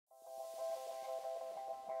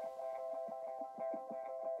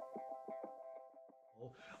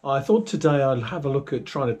I thought today I'd have a look at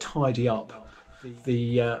trying to tidy up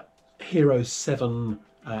the Hero 7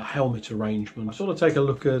 helmet arrangement. I thought I'd take a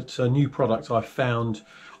look at a new product I found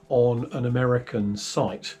on an American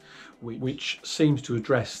site which seems to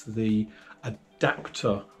address the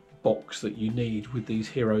adapter box that you need with these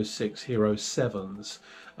Hero 6, Hero 7s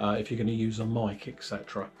if you're going to use a mic,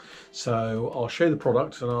 etc. So I'll show you the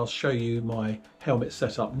product and I'll show you my helmet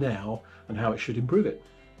setup now and how it should improve it.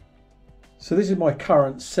 So this is my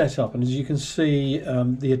current setup, and as you can see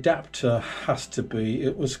the adapter has to be,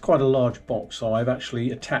 it was quite a large box, so I've actually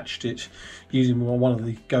attached it using one of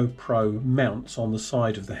the GoPro mounts on the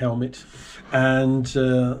side of the helmet, and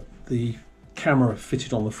the camera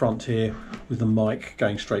fitted on the front here with the mic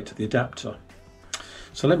going straight to the adapter.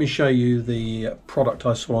 So let me show you the product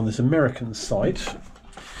I saw on this American site.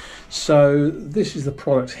 So this is the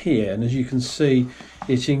product here, and as you can see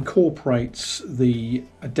it incorporates the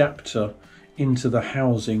adapter into the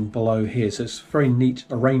housing below here, so it's a very neat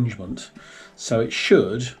arrangement. So it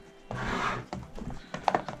should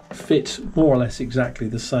fit more or less exactly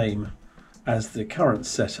the same as the current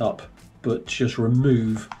setup, but just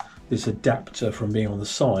remove this adapter from being on the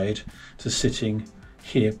side to sitting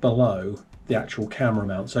here below the actual camera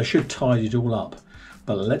mount. So I should tidy it all up,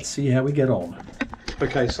 but let's see how we get on.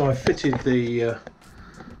 Okay, so I fitted the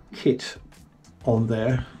kit on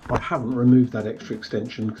there. I haven't removed that extra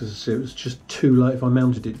extension because it was just too low. If I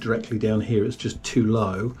mounted it directly down here, it's just too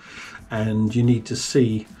low, and you need to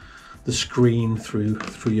see the screen through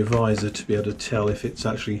your visor to be able to tell if it's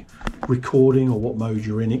actually recording or what mode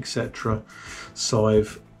you're in, etc. So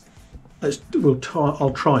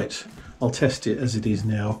I'll try it. I'll test it as it is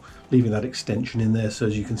now, leaving that extension in there. So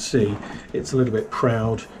as you can see, it's a little bit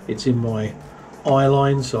proud. It's in my eye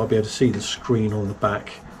line, so I'll be able to see the screen on the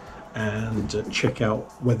back and check out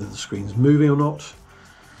whether the screen's moving or not.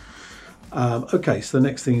 Okay, so the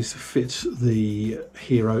next thing is to fit the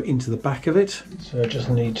Hero into the back of it. So I just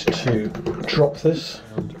need to drop this.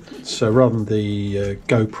 So rather than the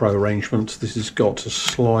GoPro arrangement, this has got a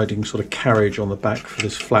sliding sort of carriage on the back for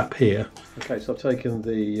this flap here. Okay, so I've taken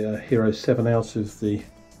the Hero 7 out of the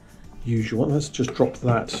usual one. Let's just drop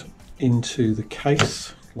that into the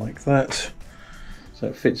case like that. So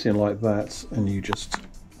it fits in like that, and you just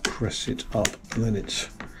press it up and then it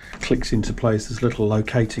clicks into place. There's a little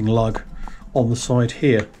locating lug on the side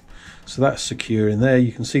here, so that's secure in there.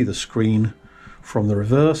 You can see the screen from the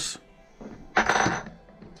reverse. So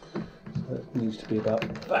it needs to be about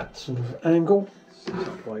that sort of angle,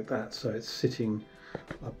 like that, so it's sitting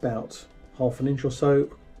about half an inch or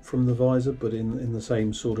so from the visor, but in the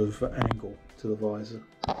same sort of angle to the visor,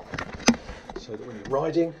 so that when you're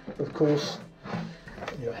riding, of course,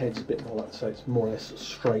 your head's a bit more like, so it's more or less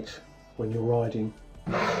straight when you're riding.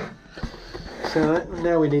 So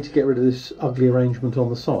now we need to get rid of this ugly arrangement on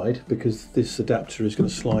the side, because this adapter is going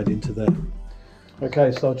to slide into there.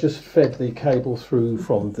 Okay, so I've just fed the cable through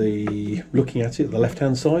from the, looking at it, the left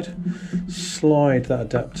hand side. Slide that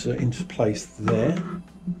adapter into place there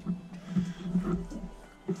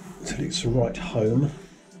until it's right home.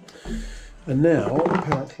 And now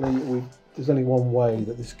apparently there's only one way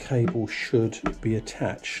that this cable should be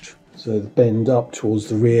attached. So the bend up towards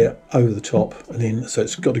the rear, over the top and in, so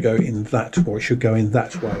it's got to go in that, or it should go in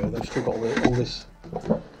that way. I've still got all this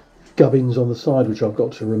gubbins on the side which I've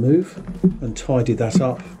got to remove and tidy that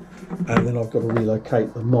up, and then I've got to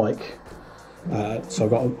relocate the mic. So I've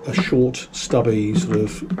got a short, stubby sort of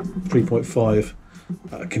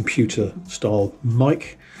 3.5 computer style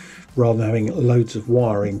mic, rather than having loads of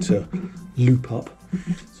wiring to loop up.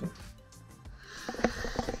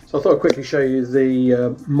 So I thought I'd quickly show you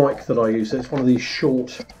the mic that I use. So it's one of these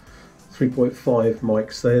short 3.5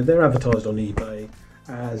 mics. They're advertised on eBay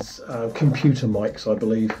as computer mics, I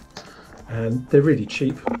believe, and they're really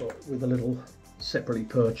cheap, but with a little separately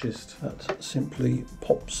purchased that simply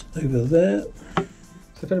pops over there.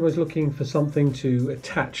 So if anybody's looking for something to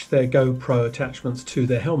attach their GoPro attachments to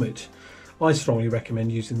their helmet, I strongly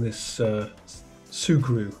recommend using this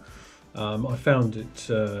Sugru. I found it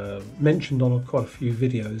mentioned on quite a few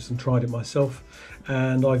videos and tried it myself,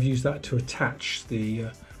 and I've used that to attach the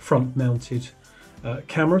front mounted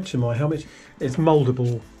camera to my helmet. It's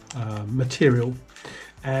moldable material,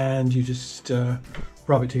 and you just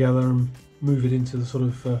rub it together and move it into the sort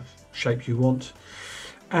of shape you want.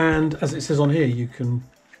 And as it says on here, you can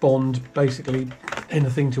bond basically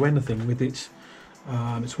anything to anything with it.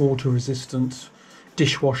 It's water resistant,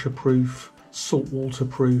 dishwasher proof, salt water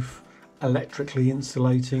proof, electrically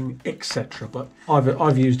insulating, etc. But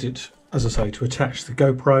I've used it, as I say, to attach the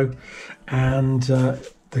GoPro, and the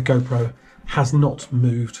GoPro has not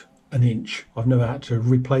moved an inch. I've never had to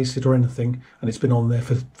replace it or anything, and it's been on there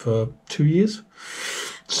for 2 years.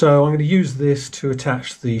 So I'm going to use this to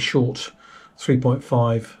attach the short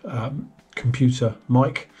 3.5 computer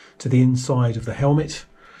mic to the inside of the helmet,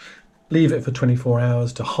 leave it for 24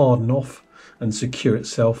 hours to harden off and secure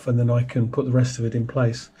itself, and then I can put the rest of it in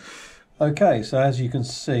place. Okay, so as you can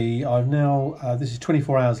see, I've now, this is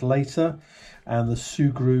 24 hours later, and the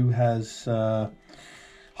Sugru has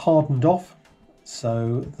hardened off,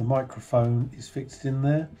 so the microphone is fixed in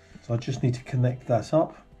there. So I just need to connect that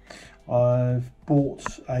up. I've bought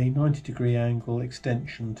a 90-degree angle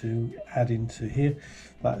extension to add into here.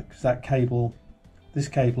 That cable, this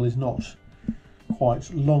cable is not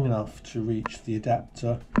quite long enough to reach the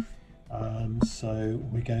adapter, so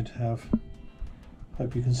we're going to have,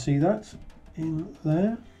 hope you can see that in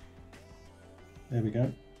there. There we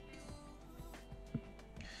go.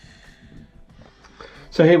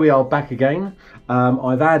 So here we are back again.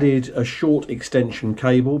 I've added a short extension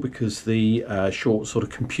cable because the short sort of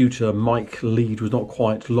computer mic lead was not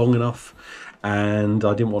quite long enough, and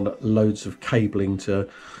I didn't want loads of cabling to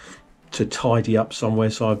tidy up somewhere,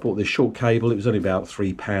 so I bought this short cable. It was only about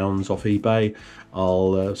 £3 off eBay.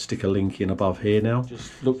 I'll stick a link in above here now.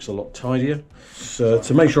 Just looks a lot tidier. So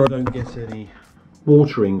to make sure I don't get any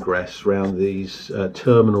water ingress around these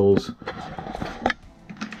terminals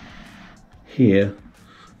here,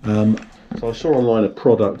 so I saw online a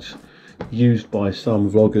product used by some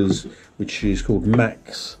vloggers which is called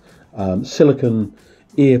Mack's silicone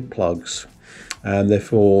earplugs, and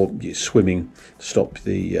therefore swimming to stop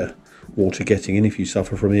the water getting in if you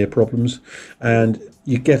suffer from ear problems. And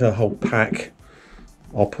you get a whole pack.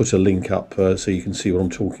 I'll put a link up so you can see what I'm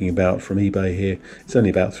talking about from eBay here. It's only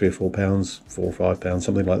about £3 or £4, £4 or £5,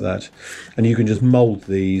 something like that. And you can just mould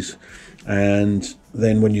these, and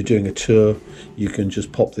then when you're doing a tour, you can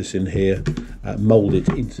just pop this in here, mould it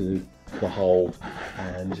into the hole,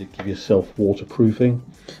 and give yourself waterproofing.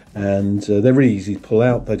 And they're really easy to pull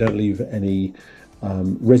out. They don't leave any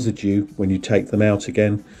residue when you take them out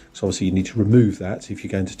again. So obviously you need to remove that if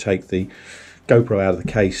you're going to take the GoPro out of the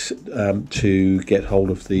case to get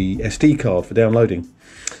hold of the SD card for downloading.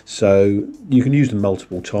 So you can use them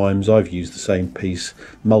multiple times. I've used the same piece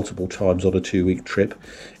multiple times on a 2-week trip.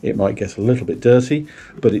 It might get a little bit dirty,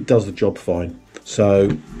 but it does the job fine.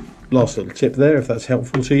 So last little tip there, if that's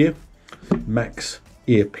helpful to you. Mack's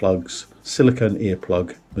earplugs, silicone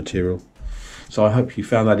earplug material. So I hope you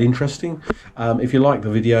found that interesting. If you like the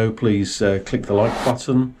video, please click the like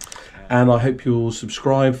button, and I hope you'll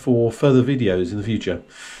subscribe for further videos in the future.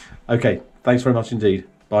 Okay, thanks very much indeed.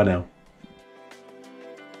 Bye now.